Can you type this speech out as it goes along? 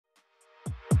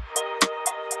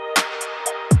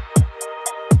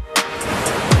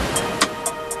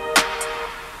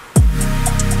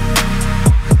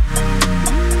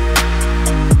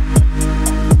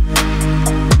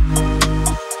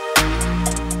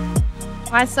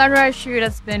My sunrise shoot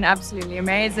has been absolutely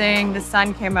amazing. The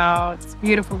sun came out, it's a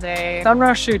beautiful day.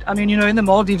 Sunrise shoot, I mean, in the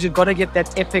Maldives, you've got to get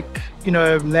that epic,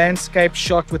 landscape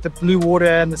shot with the blue water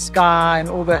and the sky and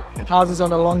all the houses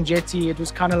on a long jetty. It was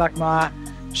kind of like my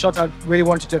shot I really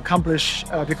wanted to accomplish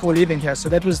before leaving here. So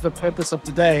that was the purpose of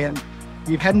today. And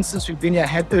we hadn't, since we've been here,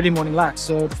 had early morning light.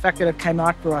 So the fact that it came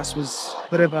out for us was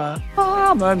a bit of a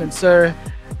moment. So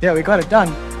yeah, we got it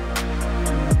done.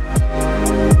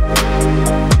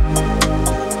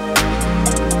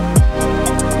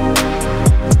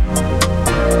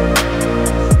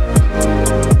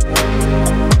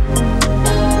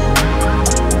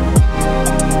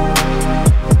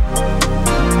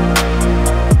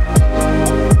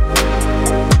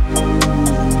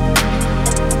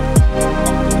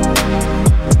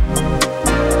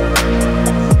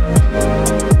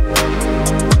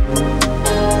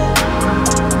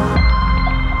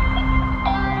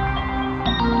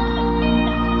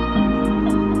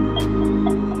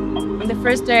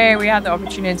 The first day we had the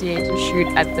opportunity to shoot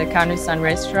at the County Sun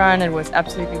restaurant. It was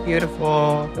absolutely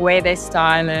beautiful. The way they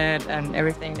style it and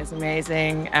everything is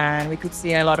amazing, and we could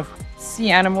see a lot of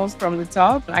sea animals from the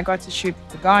top. I got to shoot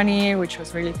the Ghani, which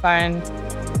was really fun.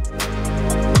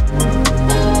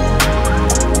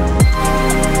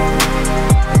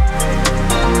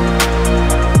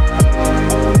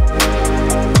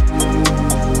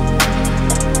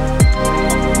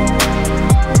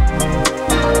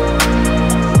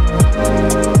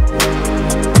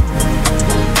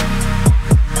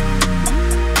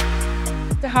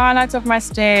 The highlights of my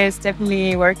stay is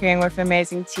definitely working with an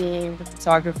amazing team, the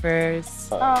photographers.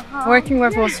 Working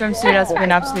with SwimSuit has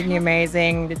been absolutely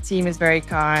amazing. The team is very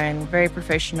kind, very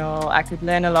professional. I could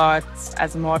learn a lot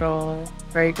as a model.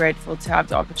 Very grateful to have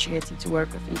the opportunity to work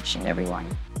with each and every one.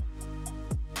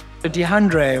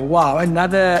 Dehandre, wow,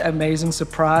 another amazing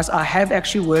surprise. I have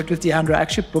actually worked with Dehandre. I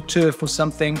actually booked her for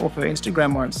something off her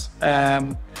Instagram once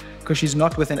because she's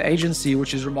not with an agency,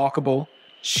 which is remarkable.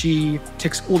 She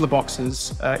ticks all the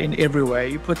boxes in every way.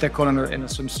 You put that girl in a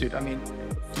swimsuit. I mean,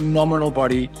 phenomenal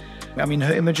body. I mean,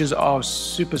 her images are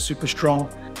super, super strong.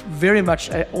 Very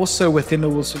much also within the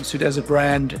wool swimsuit as a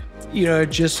brand,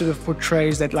 just sort of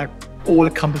portrays that like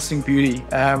all-encompassing beauty.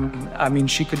 I mean,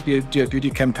 she could do a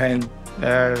beauty campaign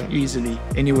easily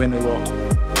anywhere in the world.